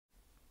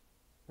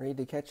Ready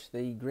to catch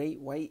the great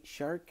white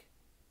shark?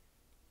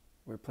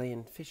 We're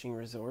playing Fishing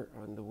Resort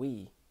on the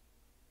Wii.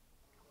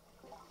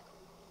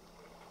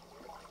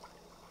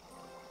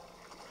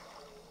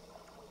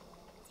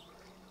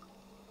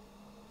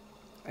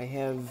 I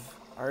have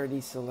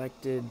already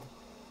selected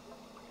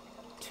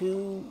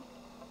 2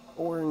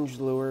 orange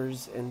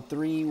lures and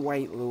 3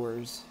 white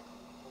lures,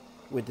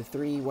 with the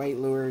 3 white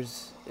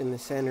lures in the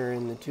center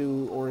and the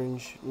 2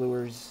 orange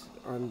lures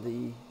on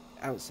the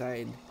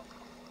outside.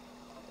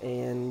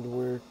 And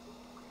we're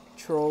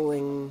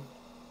trolling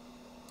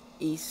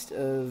east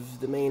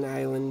of the main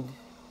island.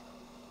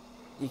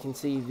 You can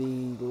see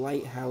the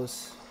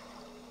lighthouse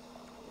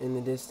in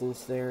the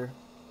distance there.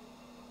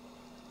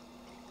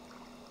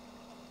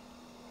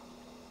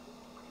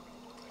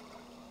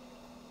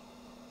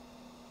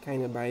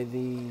 Kind of by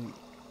the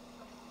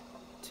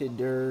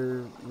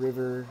Tidor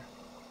River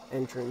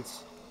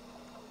entrance.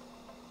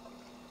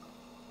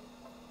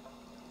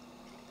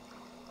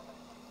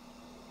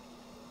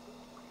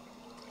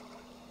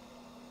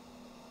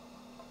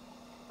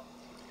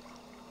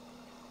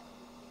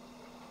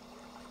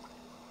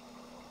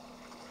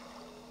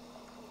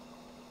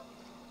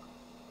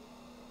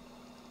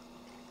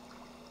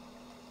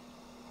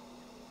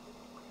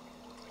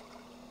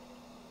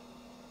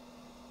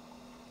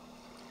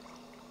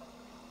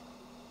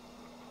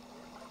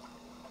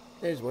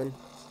 There's one.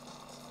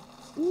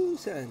 Ooh,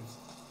 son.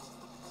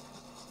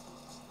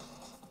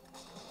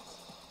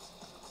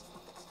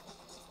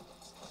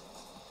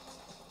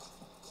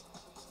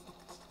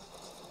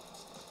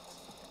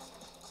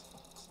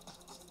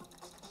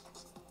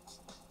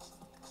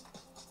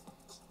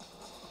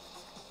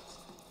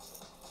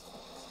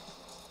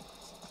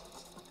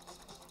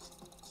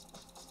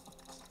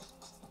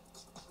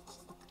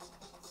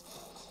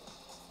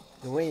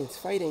 The way it's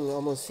fighting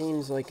almost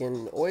seems like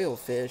an oil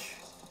fish.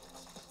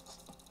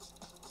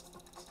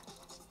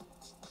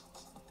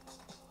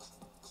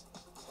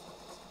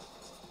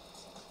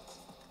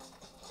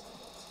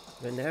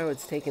 But now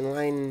it's taken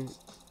line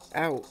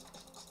out.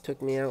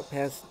 Took me out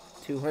past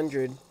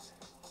 200.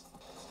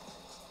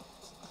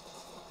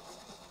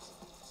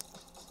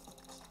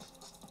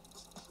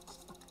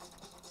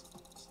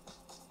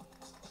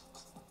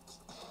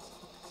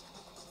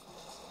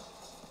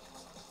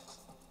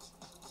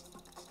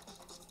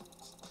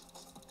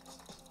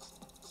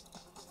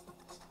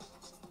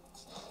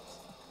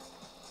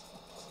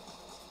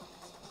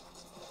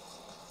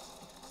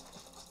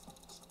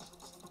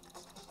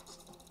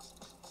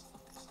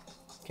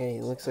 Okay,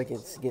 looks like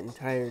it's getting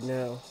tired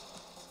now.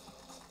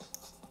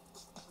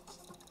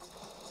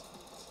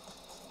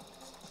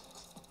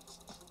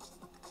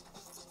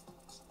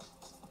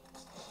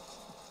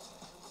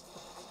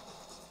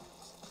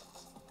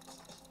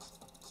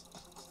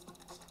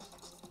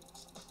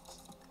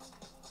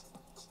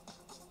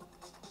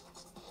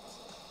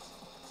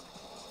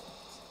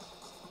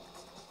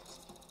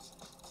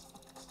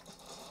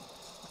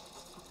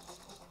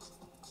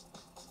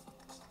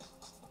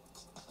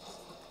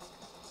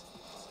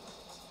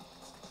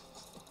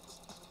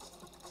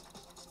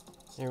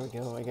 There we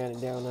go, I got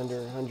it down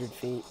under 100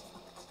 feet.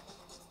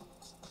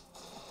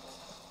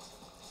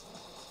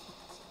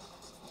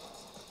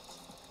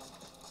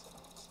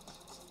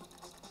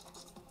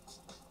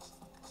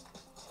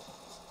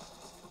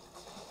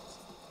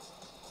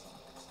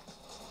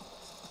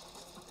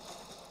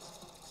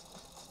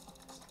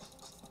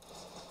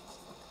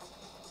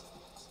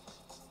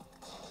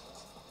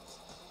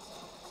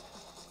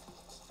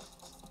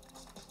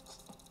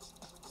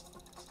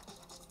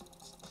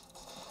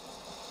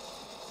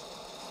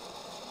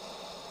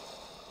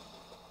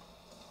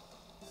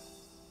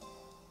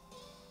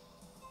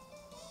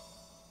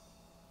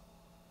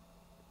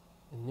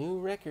 A new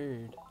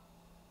record.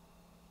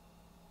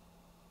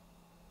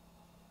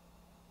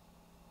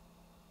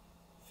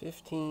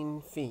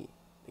 15 feet.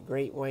 The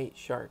great white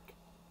shark.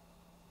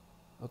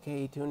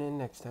 Okay, tune in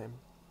next time.